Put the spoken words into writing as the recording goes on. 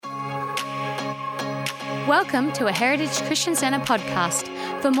Welcome to a Heritage Christian Centre podcast.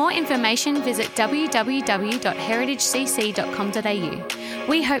 For more information, visit www.heritagecc.com.au.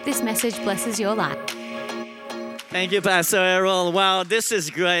 We hope this message blesses your life. Thank you, Pastor Errol. Wow, this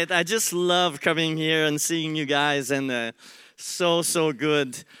is great. I just love coming here and seeing you guys, and so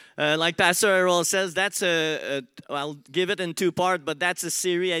good. Like Pastor Errol says, that's I'll give it in two parts, but that's a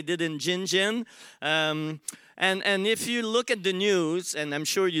series I did in Jinjin. And if you look at the news, and I'm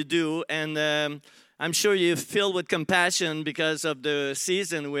sure you do, and I'm sure you're filled with compassion because of the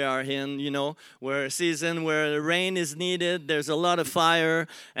season we are in, where a season where rain is needed, there's a lot of fire.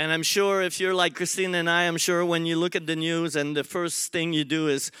 And I'm sure if you're like Christine and I'm sure when you look at the news and the first thing you do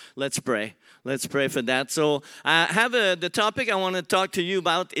is, let's pray. Let's pray for that. So I have the topic I want to talk to you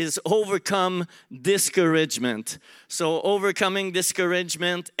about is overcome discouragement. So overcoming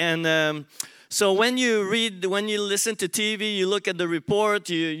discouragement. And so when you listen to TV, you look at the report,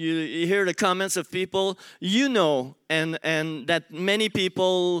 you hear the comments of people, and that many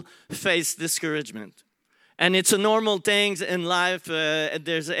people face discouragement. And it's a normal thing in life.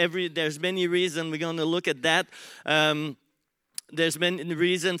 There's many reasons. We're going to look at that. There's been a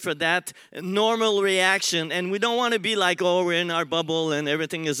reason for that normal reaction. And we don't want to be like, we're in our bubble and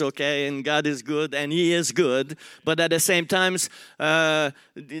everything is okay and God is good and He is good. But at the same time,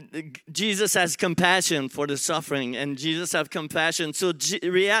 Jesus has compassion for the suffering and Jesus has compassion. So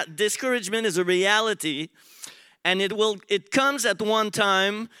discouragement is a reality and it comes at one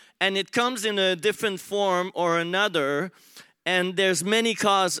time and it comes in a different form or another. And there's many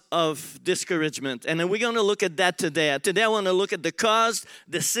causes of discouragement. And we're going to look at that today. Today I want to look at the cause,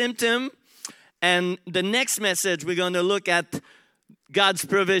 the symptom. And the next message we're going to look at God's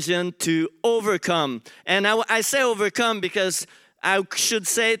provision to overcome. And I say overcome because I should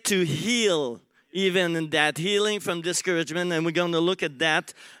say to heal even in that. Healing from discouragement. And we're going to look at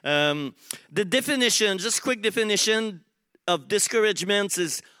that. The definition, just quick definition of discouragement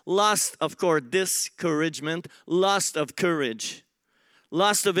is loss of discouragement, loss of courage,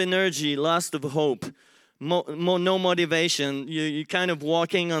 loss of energy, loss of hope, no motivation. You're kind of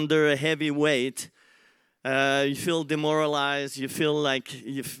walking under a heavy weight. You feel demoralized. You feel like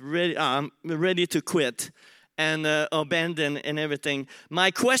you're ready to quit and abandon and everything. My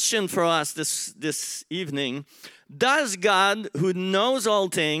question for us this evening, does God, who knows all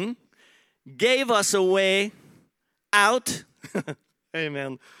things, gave us a way out?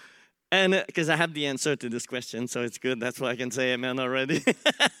 Amen. And because I have the answer to this question, so it's good. That's why I can say amen already.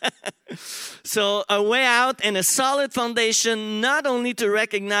 So a way out and a solid foundation, not only to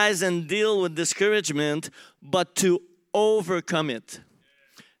recognize and deal with discouragement, but to overcome it.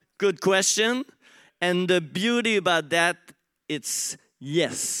 Good question. And the beauty about that, it's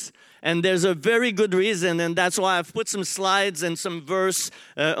yes. And there's a very good reason, and that's why I've put some slides and some verse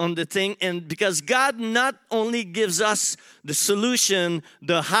on the thing. And because God not only gives us the solution,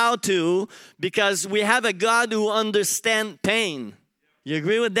 the how-to, because we have a God who understands pain. You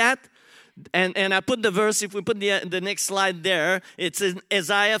agree with that? And I put the verse, if we put the next slide there, it's in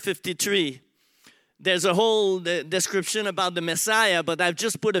Isaiah 53. There's a whole description about the Messiah, but I've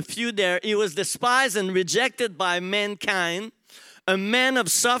just put a few there. He was despised and rejected by mankind, a man of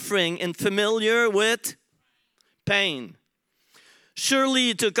suffering and familiar with pain. Surely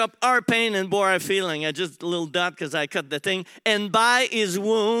He took up our pain and bore our feeling. I just a little dot because I cut the thing. And by His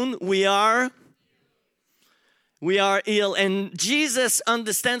wound we are ill. And Jesus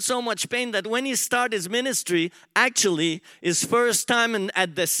understands so much pain that when He started His ministry, actually His first time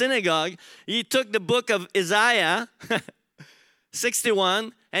at the synagogue, He took the book of Isaiah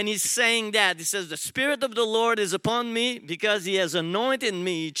 61, and He's saying that. He says, the Spirit of the Lord is upon me because He has anointed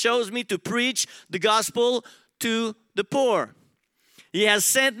me. He chose me to preach the gospel to the poor. He has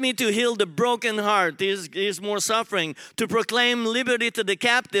sent me to heal the broken heart. There's more suffering. To proclaim liberty to the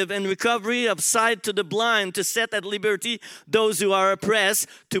captive and recovery of sight to the blind. To set at liberty those who are oppressed.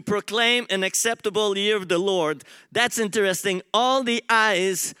 To proclaim an acceptable year of the Lord. That's interesting. All the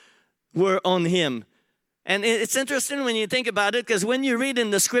eyes were on Him. And it's interesting when you think about it, because when you read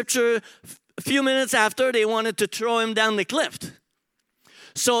in the scripture, a few minutes after, they wanted to throw Him down the cliff.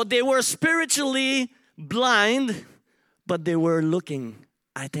 So they were spiritually blind, but they were looking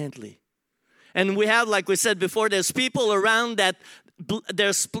intently. And we have, like we said before, there's people around that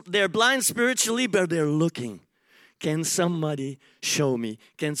they're blind spiritually, but they're looking. Can somebody show me?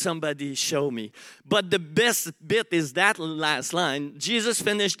 Can somebody show me? But the best bit is that last line. Jesus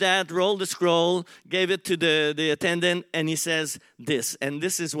finished that, rolled the scroll, gave it to the attendant, and He says this. And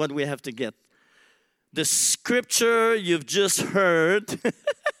this is what we have to get. The scripture you've just heard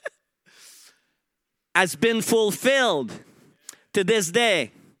has been fulfilled to this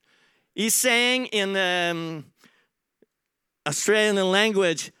day. He's saying in Australian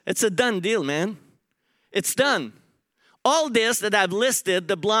language, it's a done deal, man. It's done. All this that I've listed,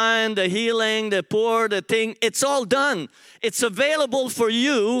 the blind, the healing, the poor, the thing, it's all done. It's available for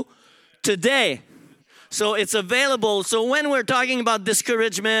you today. So it's available. So when we're talking about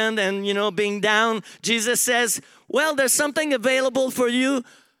discouragement and, being down, Jesus says, well, there's something available for you.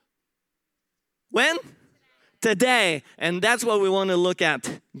 When? Today. And that's what we want to look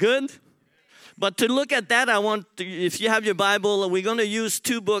at. Good? But to look at that, if you have your Bible, we're going to use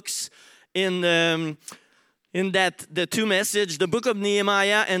two books in the two messages, the book of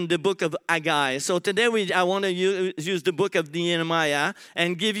Nehemiah and the book of Haggai. So today I want to use the book of Nehemiah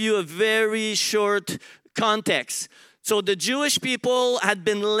and give you a very short context. So the Jewish people had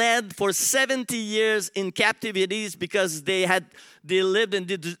been led for 70 years in captivities because they lived in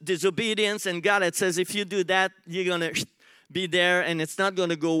disobedience, and God had says, if you do that, you're going to be there and it's not going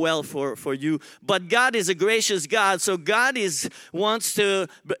to go well for you. But God is a gracious God, so God is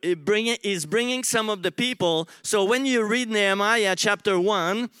bringing some of the people. So when you read Nehemiah chapter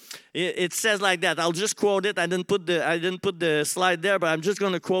 1, it says like that. I'll just quote it. I didn't put the slide there, but I'm just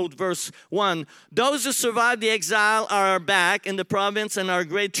going to quote verse 1. Those who survived the exile are back in the province and are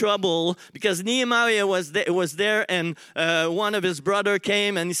great trouble, because Nehemiah was there, and one of his brother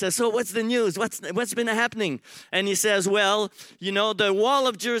came and he says, so what's the news? What's been happening? And he says, well, the wall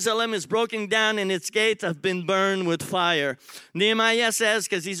of Jerusalem is broken down and its gates have been burned with fire. Nehemiah says,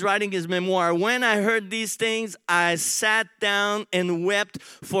 because he's writing his memoir, when I heard these things, I sat down and wept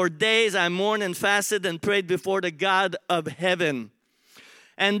for days. I mourned and fasted and prayed before the God of heaven.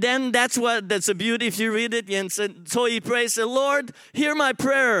 And then that's the beauty if you read it. And so he prays, the Lord, hear my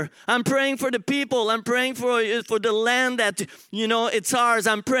prayer. I'm praying for the people. I'm praying for the land that, it's ours.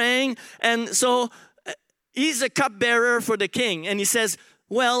 I'm praying. And so he's a cupbearer for the king. And he says,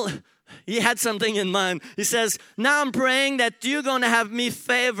 well, he had something in mind. He says, now I'm praying that you're going to have me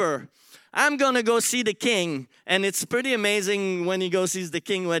favor. I'm going to go see the king. And it's pretty amazing when he goes sees the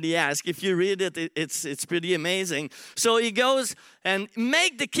king what he asks. If you read it, it's pretty amazing. So he goes and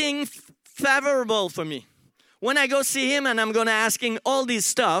make the king favorable for me. When I go see him and I'm going to ask him all these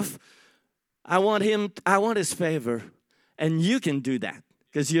stuff, I want his favor. And you can do that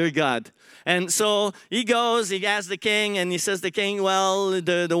because you're God. And so he goes, he asks the king, and he says to the king, well,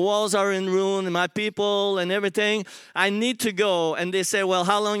 the walls are in ruin, and my people and everything, I need to go. And they say, well,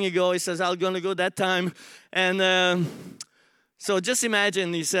 how long you go? He says, I'm going to go that time. And so just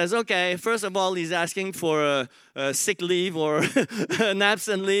imagine, he says, okay, first of all, he's asking for a sick leave or an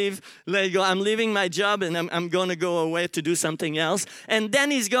absent leave. Let go. I'm leaving my job and I'm going to go away to do something else. And then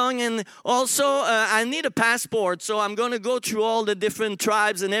he's going, and also I need a passport. So I'm going to go through all the different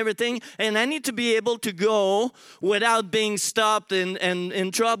tribes and everything. And I need to be able to go without being stopped and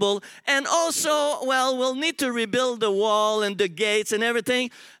in trouble. And also, well, we'll need to rebuild the wall and the gates and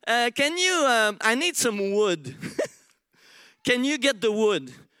everything. I need some wood. Can you get the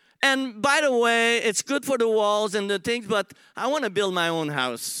wood? And by the way, it's good for the walls and the things, but I want to build my own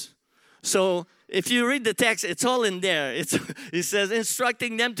house. So if you read the text, it's all in there. It says,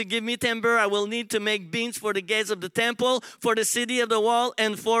 instructing them to give me timber. I will need to make beams for the gates of the temple, for the city of the wall,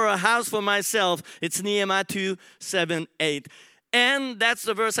 and for a house for myself. It's Nehemiah 2, 7, 8. And that's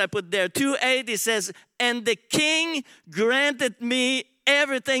the verse I put there. 2:8, it says, and the king granted me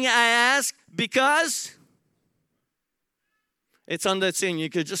everything I asked because... It's on the screen. You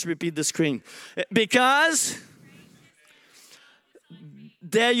could just repeat the screen. Because,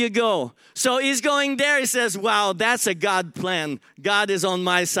 there you go. So he's going there. He says, wow, that's a God plan. God is on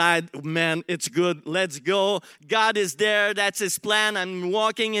my side. Man, it's good. Let's go. God is there. That's his plan. I'm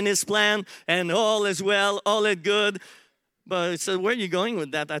walking in his plan. And all is well. All is good. But so where are you going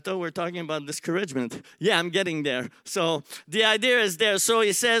with that? I thought we were talking about discouragement. Yeah, I'm getting there. So the idea is there. So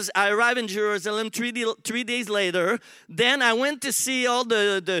he says, I arrived in Jerusalem 3 days later. Then I went to see all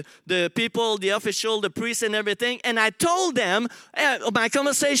the people, the official, the priests and everything. And I told them my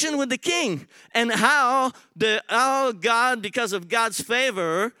conversation with the king and how God, because of God's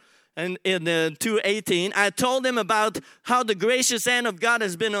favor, and in 2:18, I told them about how the gracious hand of God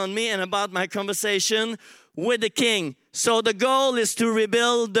has been on me and about my conversation with the king. So the goal is to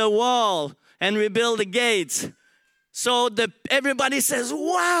rebuild the wall and rebuild the gates. So everybody says,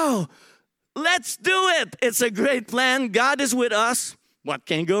 wow, let's do it. It's a great plan. God is with us. What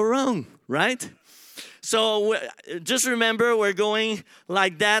can go wrong, right? So just remember, we're going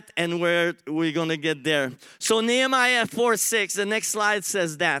like that, and we're going to get there. So Nehemiah 4:6, the next slide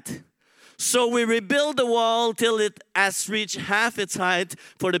says that. So we rebuild the wall till it has reached half its height,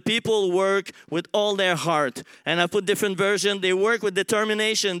 for the people work with all their heart. And I put different versions. They work with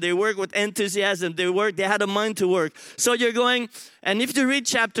determination. They work with enthusiasm. They had a mind to work. So you're going, and if you read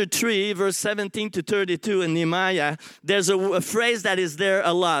chapter 3, verse 17 to 32 in Nehemiah, there's a phrase that is there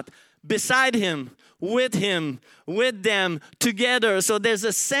a lot. Beside him, with them, together. So there's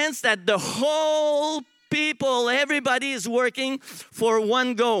a sense that the whole people, everybody is working for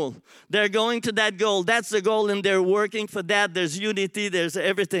one goal. They're going to that goal. That's the goal, and they're working for that. There's unity, there's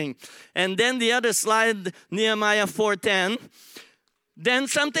everything. And then the other slide, Nehemiah 4:10. Then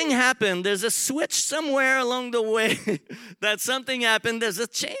something happened. There's a switch somewhere along the way that something happened. There's a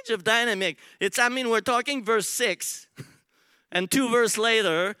change of dynamic. We're talking verse 6 and 2 verses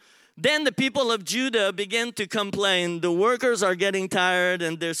later. Then the people of Judah began to complain. The workers are getting tired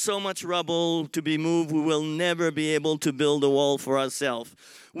and there's so much rubble to be moved. We will never be able to build a wall for ourselves.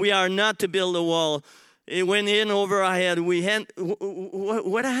 We are not to build a wall. It went in over our head.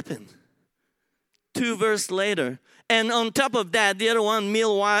 What happened? 2 verses later. And on top of that, the other one,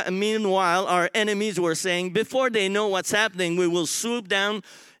 meanwhile, our enemies were saying, before they know what's happening, we will swoop down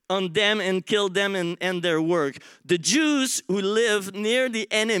on them and kill them and end their work. The Jews who lived near the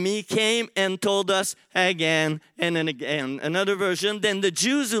enemy came and told us again and again. Another version, then the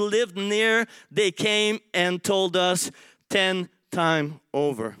Jews who lived near, they came and told us 10 times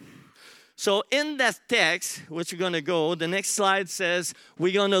over. So in that text, which we're going to go, the next slide says,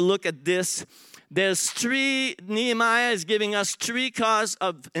 we're going to look at this. Nehemiah is giving us 3 causes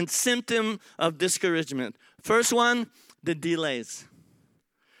and symptoms of discouragement. First one, the delays.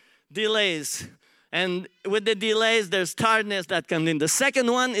 Delays. And with the delays, there's tiredness that comes in. The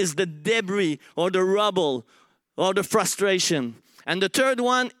second one is the debris or the rubble or the frustration. And the third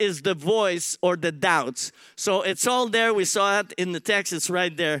one is the voice or the doubts. So it's all there. We saw it in the text. It's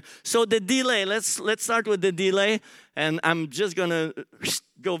right there. So the delay, let's start with the delay. And I'm just going to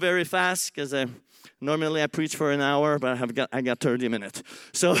go very fast because normally I preach for an hour, but I got 30 minutes.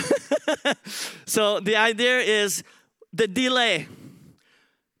 So, so the idea is the delay.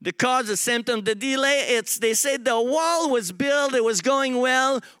 The cause, the symptom, the delay, they say the wall was built, it was going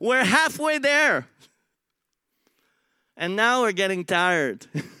well, we're halfway there. And now we're getting tired.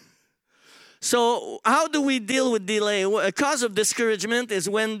 So how do we deal with delay? A cause of discouragement is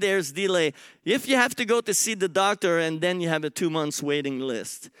when there's delay. If you have to go to see the doctor and then you have a 2 months waiting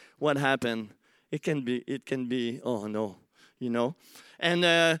list, what happened? It can be, oh no, you know.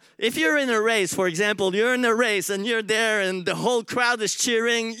 And if you're in a race, for example, you're in a race and you're there and the whole crowd is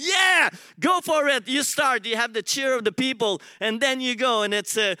cheering, yeah, go for it. You start, you have the cheer of the people, and then you go, and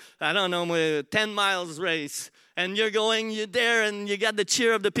it's a 10 miles race. And you're there, and you got the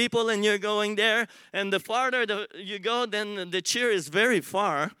cheer of the people, and you're going there. And the farther you go, then the cheer is very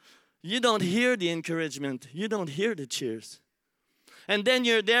far. You don't hear the encouragement. You don't hear the cheers. And then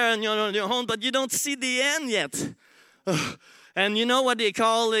you're there, and you're on your own, but you don't see the end yet. And you know what they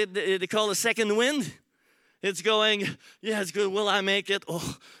call it? They call a second wind. It's going, yeah, it's good. Will I make it?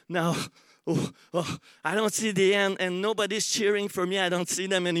 Oh, no. Oh, I don't see the end, and nobody's cheering for me. I don't see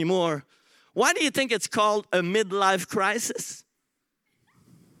them anymore. Why do you think it's called a midlife crisis?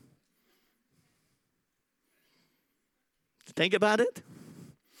 Think about it.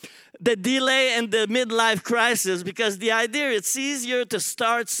 The delay and the midlife crisis, because the idea, it's easier to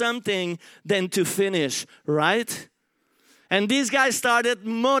start something than to finish, right? And these guys started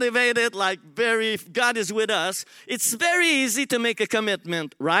motivated, God is with us. It's very easy to make a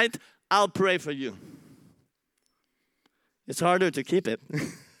commitment, right? I'll pray for you. It's harder to keep it.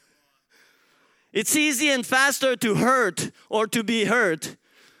 It's easy and faster to hurt or to be hurt.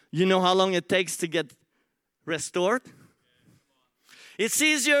 You know how long it takes to get restored? It's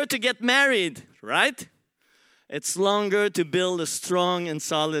easier to get married, right? It's longer to build a strong and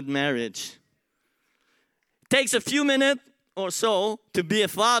solid marriage. It takes a few minutes or so to be a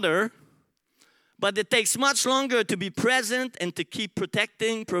father, but it takes much longer to be present and to keep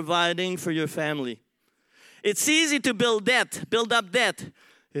protecting, providing for your family. It's easy to build up debt.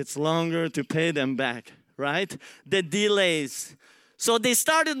 It's longer to pay them back, right? The delays. So they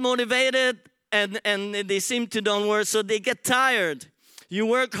started motivated and they seem to don't work, so they get tired. You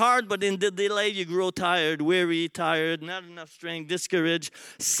work hard, but in the delay you grow tired, weary, tired, not enough strength, discouraged.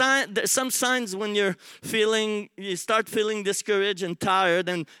 Some signs when you start feeling discouraged and tired,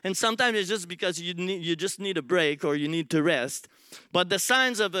 and sometimes it's just because you just need a break or you need to rest. But the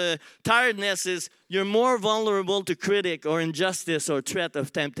signs of tiredness is you're more vulnerable to critic or injustice or threat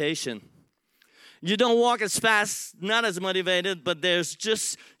of temptation. You don't walk as fast, not as motivated, but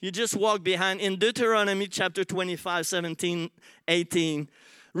you just walk behind. In Deuteronomy chapter 25, 17, 18,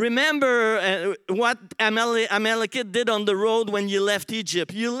 Remember what Amalekite did on the road when you left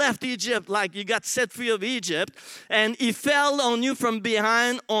Egypt. You left Egypt like you got set free of Egypt, and he fell on you from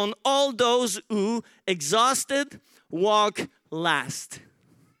behind on all those who, exhausted, walk last.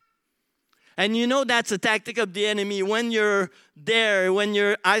 And you know that's a tactic of the enemy. When you're there, when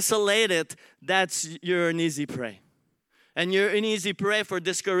you're isolated, you're an easy prey. And you're an easy prey for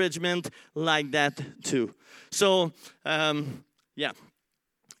discouragement like that too. So, yeah.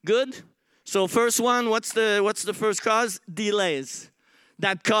 Good. So first one, what's the first cause? Delays.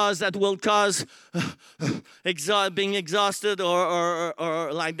 That will cause being exhausted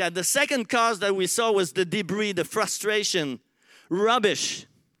or like that. The second cause that we saw was the debris, the frustration, rubbish.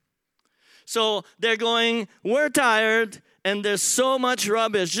 So they're going, we're tired, and there's so much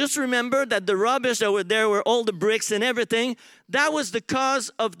rubbish. Just remember that the rubbish that were there were all the bricks and everything. That was the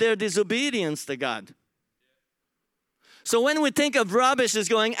cause of their disobedience to God. So when we think of rubbish as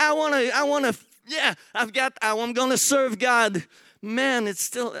going, I'm going to serve God. Man,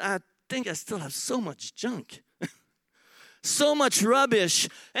 I think I still have so much junk. So much rubbish.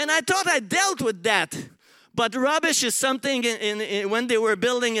 And I thought I dealt with that. But rubbish is something, when they were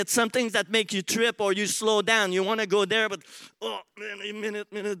building it, some things that make you trip or you slow down. You want to go there, but, oh, man, a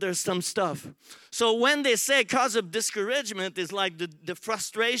minute, there's some stuff. So when they say cause of discouragement, it's like the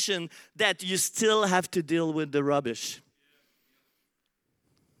frustration that you still have to deal with the rubbish.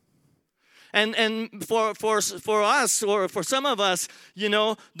 And for us, or for some of us,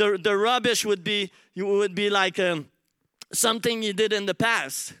 the rubbish would be like something you did in the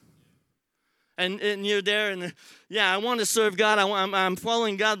past. And you're there, and I want to serve God. I'm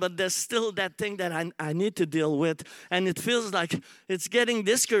following God, but there's still that thing that I need to deal with. And it feels like it's getting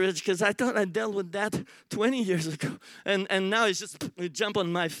discouraged because I thought I dealt with that 20 years ago. And now it's just jump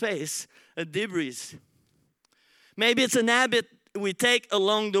on my face, a debris. Maybe it's an habit we take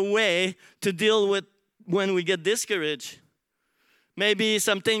along the way to deal with when we get discouraged. Maybe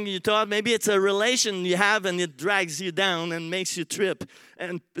something you thought, maybe it's a relation you have and it drags you down and makes you trip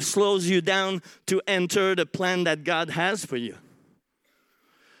and slows you down to enter the plan that God has for you.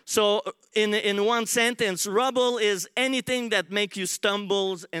 So in one sentence, rubble is anything that makes you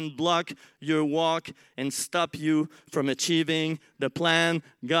stumble and block your walk and stop you from achieving the plan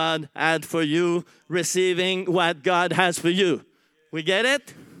God had for you, receiving what God has for you. We get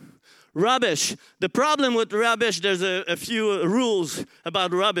it? Rubbish. The problem with rubbish, there's a few rules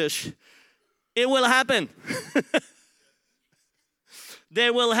about rubbish. It will happen. They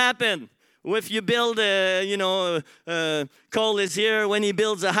will happen. If you build Cole is here, when he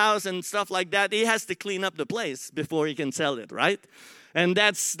builds a house and stuff like that, he has to clean up the place before he can sell it, right? And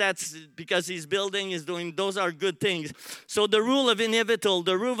that's because he's doing, those are good things. So the rule of inevitable,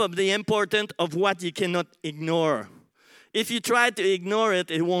 the rule of the important of what you cannot ignore. If you try to ignore it,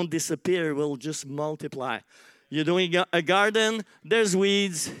 it won't disappear. It will just multiply. You're doing a garden, there's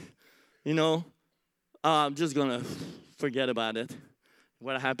weeds, I'm just going to forget about it.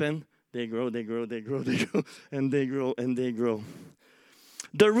 What happened? They grow, and they grow, and they grow, and they grow.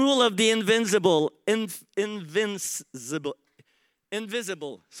 The rule of the invisible,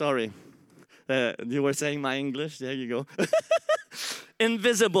 sorry. You were saying my English, there you go.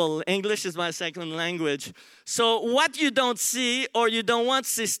 Invisible. English is my second language. So what you don't see or you don't want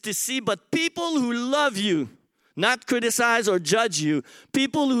to see, but people who love you, not criticize or judge you,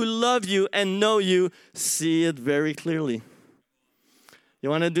 people who love you and know you see it very clearly. You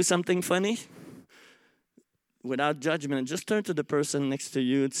want to do something funny? Without judgment, just turn to the person next to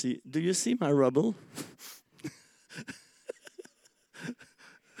you and see, do you see my rubble?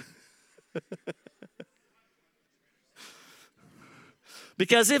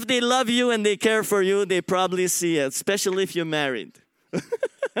 Because if they love you and they care for you, they probably see it, especially if you're married.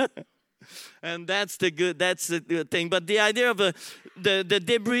 And that's the good thing. But the idea of the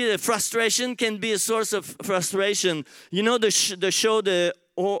debris, the frustration can be a source of frustration. You know the show, The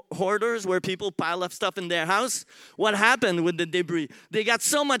Hoarders, where people pile up stuff in their house? What happened with the debris? They got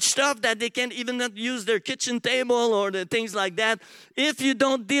so much stuff that they can't even not use their kitchen table or the things like that. If you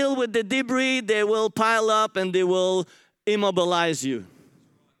don't deal with the debris, they will pile up and they will immobilize you.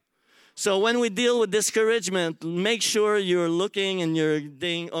 So when we deal with discouragement, make sure you're looking and you're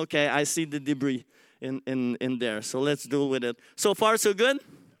thinking, okay, I see the debris in there. So let's deal with it. So far, so good?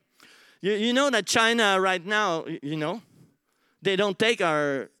 You know that China right now, they don't take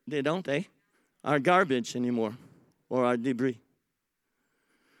our garbage anymore or our debris.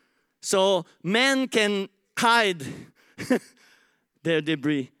 So men can hide their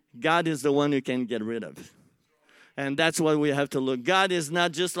debris. God is the one who can get rid of it. And that's what we have to look. God is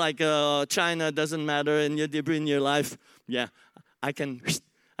not just like China, doesn't matter, and your debris in your life. Yeah, I can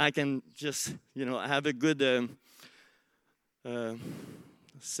I can just, have a good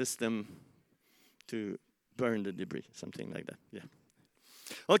system to burn the debris, something like that. Yeah.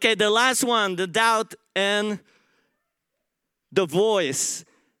 Okay, the last one, the doubt and the voice.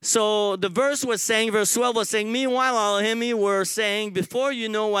 So the verse 12 was saying, meanwhile, Al-Hemi were saying, before you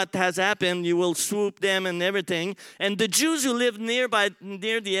know what has happened, you will swoop them and everything. And the Jews who lived near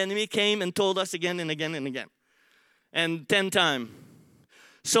the enemy came and told us again and again and again. And 10 times.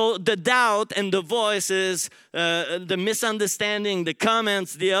 So the doubt and the voice is the misunderstanding, the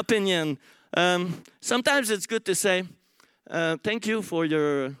comments, the opinion. Sometimes it's good to say, thank you for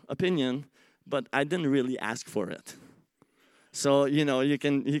your opinion, but I didn't really ask for it. So, you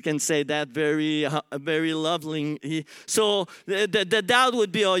can say that very lovely. So the doubt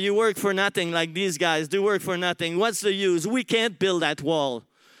would be, oh, you work for nothing like these guys. They work for nothing. What's the use? We can't build that wall.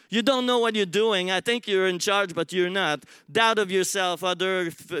 You don't know what you're doing. I think you're in charge, but you're not. Doubt of yourself, other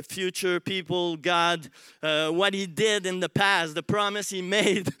future people, God, what He did in the past, the promise He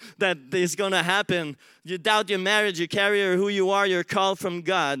made that is going to happen. You doubt your marriage, your career, who you are, your call from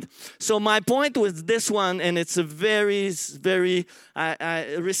God. So my point with this one, and it's a very,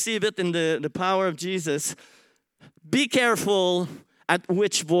 I receive it in the power of Jesus. Be careful at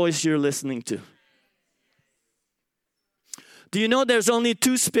which voice you're listening to. Do you know there's only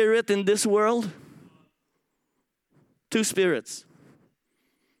 2 spirits in this world? 2 spirits.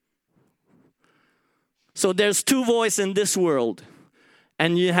 So there's 2 voices in this world.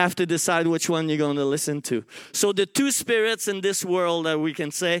 And you have to decide which one you're going to listen to. So the 2 spirits in this world that we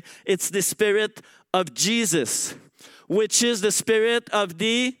can say, it's the spirit of Jesus, which is the spirit of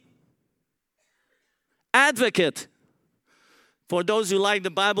the advocate. For those who like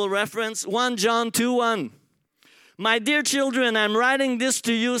the Bible reference, 1 John 2:1. My dear children, I'm writing this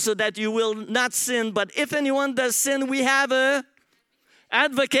to you so that you will not sin. But if anyone does sin, we have an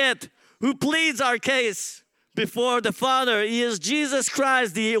advocate who pleads our case before the Father. He is Jesus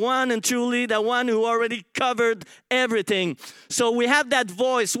Christ, the one and truly the one who already covered everything. So we have that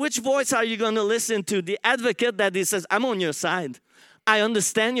voice. Which voice are you going to listen to? The advocate that he says, I'm on your side. I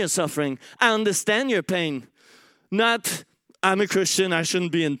understand your suffering. I understand your pain. Not, I'm a Christian, I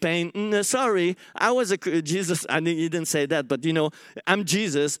shouldn't be in pain. No, sorry, I was Jesus. He didn't say that, but I'm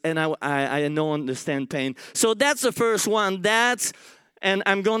Jesus, and I don't understand pain. So that's the first one.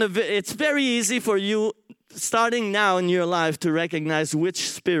 It's very easy for you, starting now in your life, to recognize which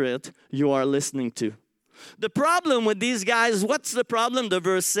spirit you are listening to. The problem with these guys, what's the problem? The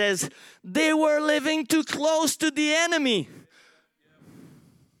verse says, they were living too close to the enemy.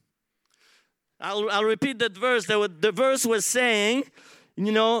 I'll repeat that verse. The verse was saying,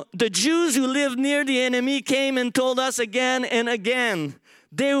 the Jews who lived near the enemy came and told us again and again,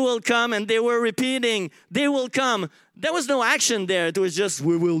 they will come, and they were repeating, they will come. There was no action there. It was just,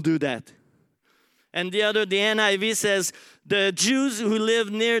 we will do that. And the NIV says, the Jews who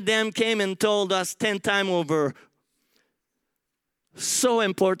lived near them came and told us 10 times over. So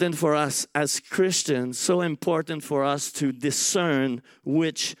important for us as Christians, so important for us to discern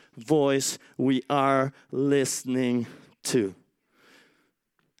which voice we are listening to.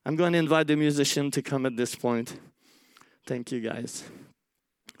 I'm going to invite the musician to come at this point. Thank you, guys.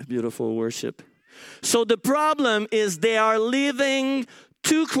 Beautiful worship. So the problem is they are living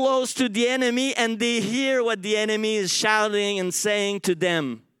too close to the enemy, and they hear what the enemy is shouting and saying to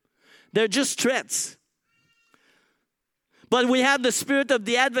them. They're just threats. But we have the spirit of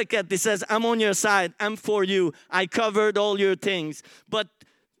the advocate that says, I'm on your side, I'm for you, I covered all your things. But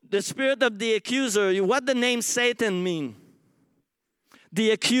the spirit of the accuser, what the name Satan mean?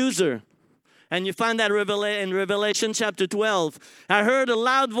 The accuser. And you find that in Revelation chapter 12. I heard a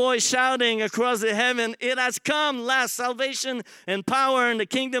loud voice shouting across the heaven, it has come, last salvation and power in the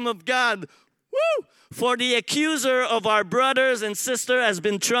kingdom of God. Woo! For the accuser of our brothers and sisters has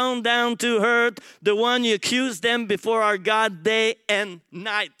been thrown down to earth, the one who accused them before our God day and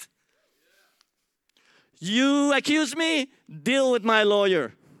night. You accuse me, deal with my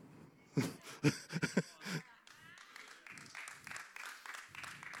lawyer.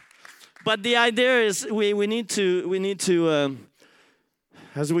 But the idea is we need to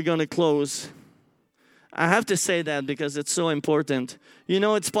as we're going to close, I have to say that because it's so important.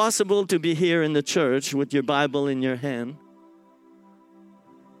 It's possible to be here in the church with your Bible in your hand.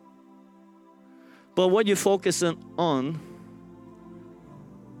 But what you focus on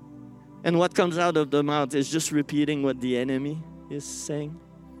and what comes out of the mouth is just repeating what the enemy is saying.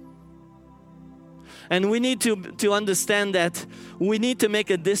 And we need to understand that we need to make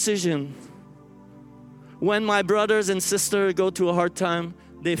a decision. When my brothers and sisters go through a hard time,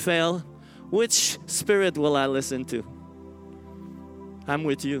 they fail, which spirit will I listen to? I'm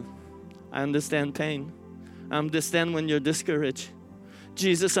with you. I understand pain. I understand when you're discouraged.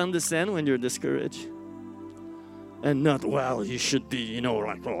 Jesus understands when you're discouraged. And not, well, you should be,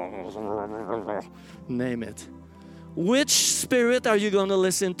 like, name it. Which spirit are you going to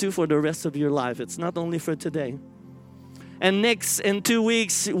listen to for the rest of your life? It's not only for today. And in 2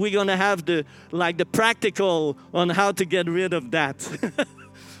 weeks, we're going to have the practical on how to get rid of that.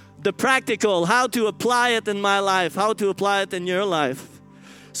 The practical, how to apply it in my life, how to apply it in your life.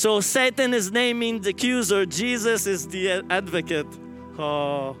 So Satan is naming the accuser. Jesus is the advocate.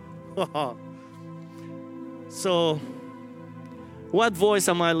 Oh. So, what voice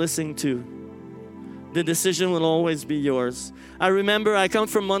am I listening to? The decision will always be yours. I remember I come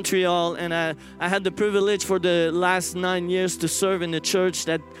from Montreal, and I had the privilege for the last 9 years to serve in a church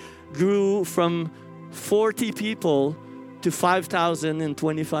that grew from 40 people to 5,000 in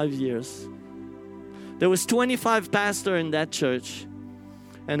 25 years. There was 25 pastors in that church,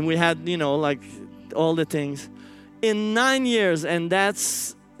 and we had, like all the things. In 9 years, and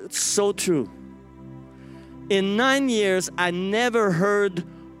that's so true. In 9 years, I never heard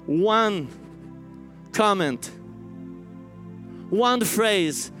one comment, one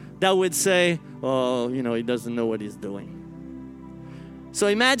phrase that would say, oh, he doesn't know what he's doing. So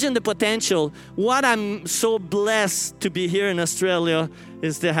imagine the potential. What I'm so blessed to be here in Australia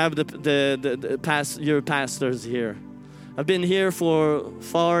is to have your pastors here. I've been here for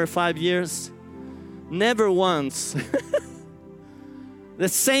 4 or 5 years. Never once. The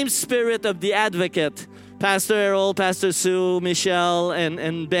same spirit of the advocate, Pastor Errol, Pastor Sue, Michelle,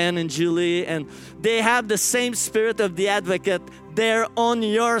 and Ben and Julie, and they have the same spirit of the advocate. They're on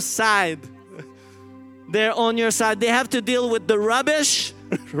your side. They're on your side. They have to deal with the rubbish,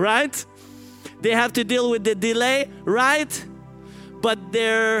 right? They have to deal with the delay, right? But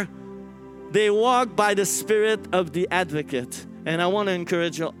they walk by the spirit of the advocate. And I want to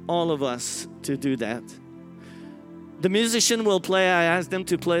encourage all of us to do that. The musician will play. I asked them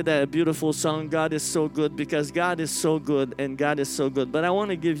to play that beautiful song, God is so good, because God is so good and God is so good. But I want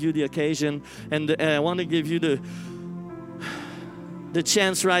to give you the occasion, and I want to give you the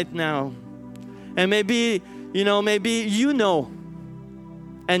chance right now. And maybe,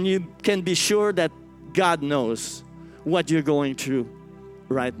 and you can be sure that God knows what you're going through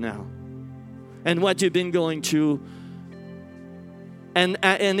right now and what you've been going through. And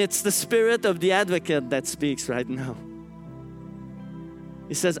it's the spirit of the advocate that speaks right now.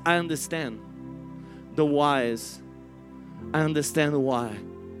 He says, I understand the whys. I understand why.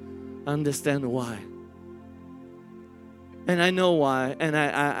 I understand why. And I know why. And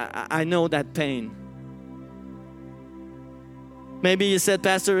I know that pain. Maybe you said,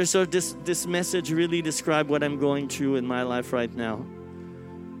 Pastor Richard, this message really describes what I'm going through in my life right now.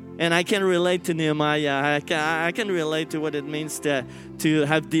 And I can relate to Nehemiah. I can relate to what it means to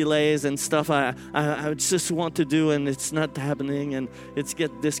have delays and stuff I just want to do, and it's not happening, and it's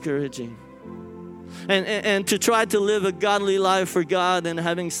get discouraging. And to try to live a godly life for God and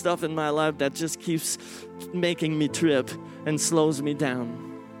having stuff in my life that just keeps making me trip and slows me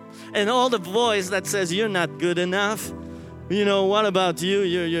down. And all the voice that says, you're not good enough. What about you?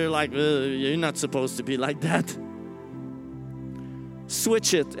 You're like, you're not supposed to be like that.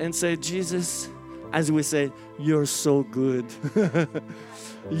 Switch it and say, Jesus, as we say, you're so good.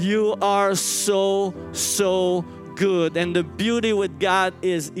 You are so, so good. And the beauty with God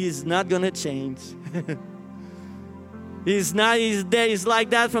is He's not going to change. He's there. He's like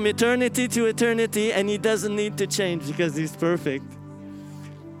that from eternity to eternity, and He doesn't need to change because He's perfect.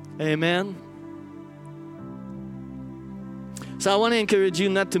 Amen. So I want to encourage you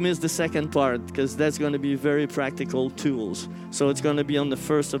not to miss the second part, because that's going to be very practical tools. So it's going to be on the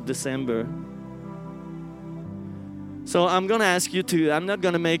 1st of December. So I'm going to ask you I'm not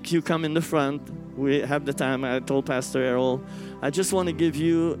going to make you come in the front. We have the time. I told Pastor Errol, I just want to give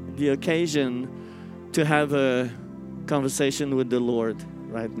you the occasion to have a conversation with the Lord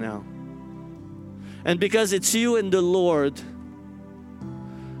right now. And because it's you and the Lord,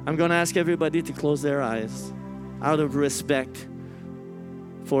 I'm going to ask everybody to close their eyes out of respect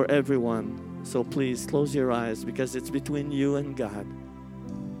for everyone. So please close your eyes, because it's between you and God.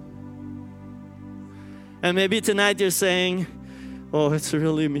 And maybe tonight you're saying, oh, it's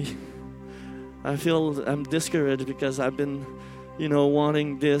really me. I feel I'm discouraged because I've been,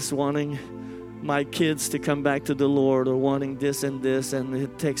 wanting my kids to come back to the Lord, or wanting this, and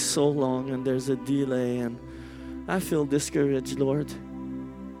it takes so long, and there's a delay, and I feel discouraged, Lord.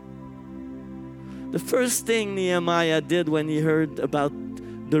 The first thing Nehemiah did when he heard about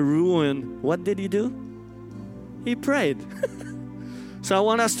the ruin, what did he do? He prayed. So I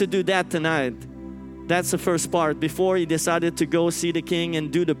want us to do that tonight. That's the first part. Before he decided to go see the king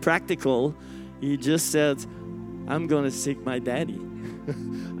and do the practical, he just said, I'm going to seek my daddy.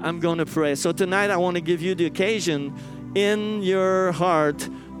 I'm going to pray. So tonight I want to give you the occasion in your heart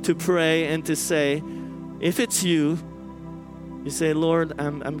to pray and to say, if it's you, you say, Lord,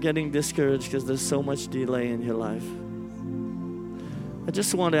 I'm getting discouraged because there's so much delay in your life. I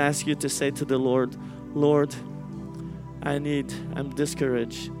just want to ask you to say to the Lord, Lord, I'm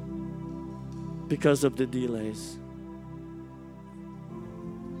discouraged because of the delays.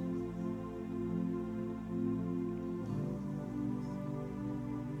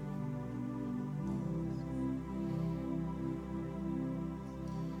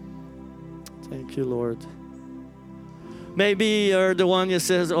 Thank you, Lord. Maybe you're the one who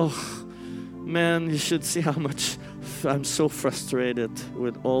says, oh, man, you should see how much I'm so frustrated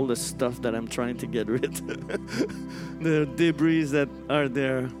with all the stuff that I'm trying to get rid of. The debris that are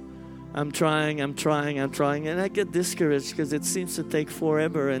there. I'm trying, and I get discouraged because it seems to take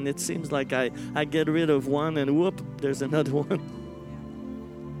forever, and it seems like I get rid of one, and whoop, there's another one.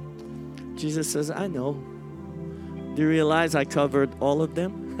 Jesus says, I know. Do you realize I covered all of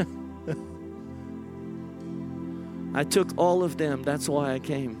them? I took all of them. That's why I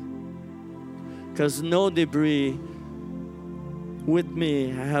came. Because no debris with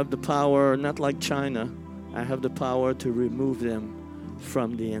me. I have the power, not like China. I have the power to remove them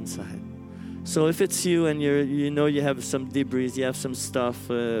from the inside. So if it's you and you have some debris, you have some stuff,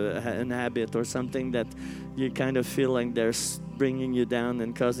 an habit or something that you kind of feel like they're bringing you down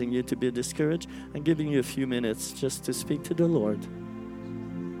and causing you to be discouraged, I'm giving you a few minutes just to speak to the Lord.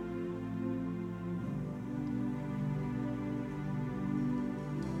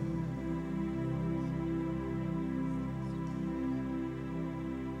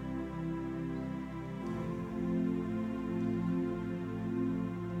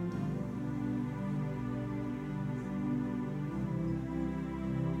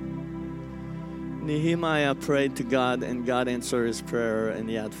 Nehemiah prayed to God, and God answered his prayer, and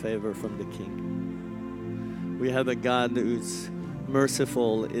he had favor from the king. We have a God who's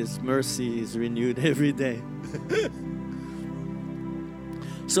merciful. His mercy is renewed every day.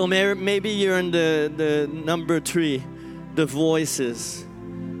 So maybe you're in the number 3, the voices.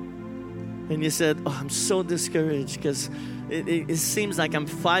 And you said, oh, I'm so discouraged because it seems like I'm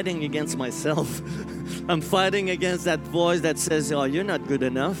fighting against myself. I'm fighting against that voice that says, oh, you're not good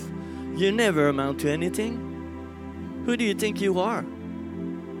enough. You never amount to anything. Who do you think you are?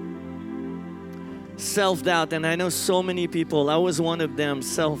 Self-doubt. And I know so many people, I was one of them,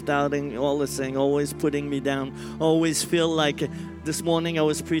 self-doubting, all this thing, always putting me down, always feel like, this morning I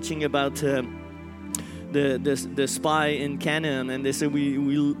was preaching about the spy in Canaan, and they said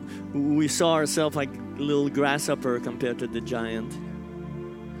we saw ourselves like a little grasshopper compared to the giant.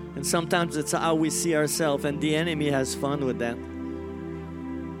 And sometimes it's how we see ourselves, and the enemy has fun with that.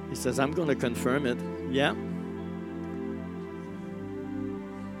 He says, I'm going to confirm it. Yeah.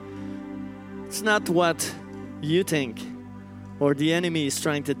 It's not what you think or the enemy is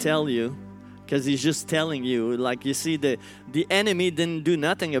trying to tell you, because he's just telling you. Like you see, the enemy didn't do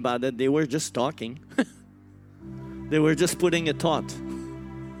nothing about it. They were just talking. They were just putting a thought.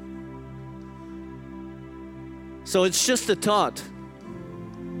 So it's just a thought.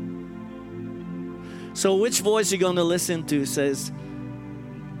 So which voice you're going to listen to says,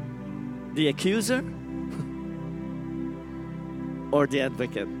 the accuser or the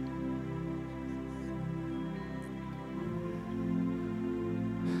advocate?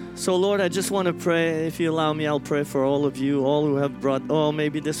 So Lord, I just want to pray. If you allow me, I'll pray for all of you, all who have brought,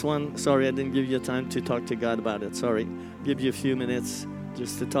 maybe this one, sorry, I didn't give you time to talk to God about it. Sorry. Give you a few minutes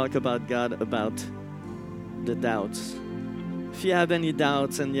just to talk about God, about the doubts. If you have any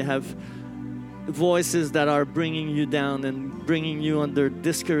doubts and you have voices that are bringing you down and bringing you under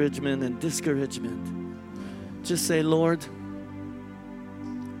discouragement, just say, Lord,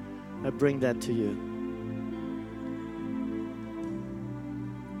 I bring that to you.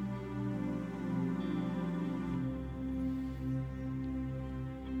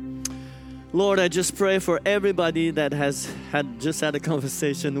 Lord, I just pray for everybody that has just had a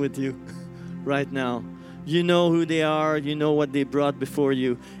conversation with you right now. You know who they are. You know what they brought before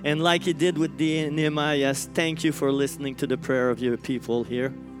you. And like you did with Nehemiah, thank you for listening to the prayer of your people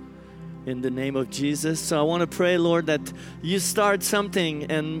here. In the name of Jesus. So I want to pray, Lord, that you start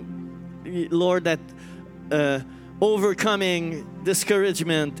something. And Lord, that overcoming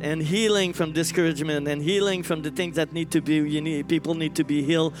discouragement and healing from discouragement and healing from the things that people need to be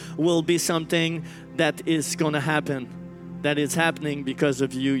healed will be something that is going to happen. That is happening because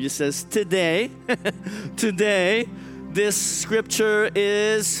of you. You says today, this scripture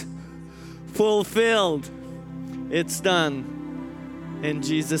is fulfilled. It's done. In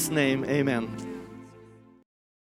Jesus' name, amen.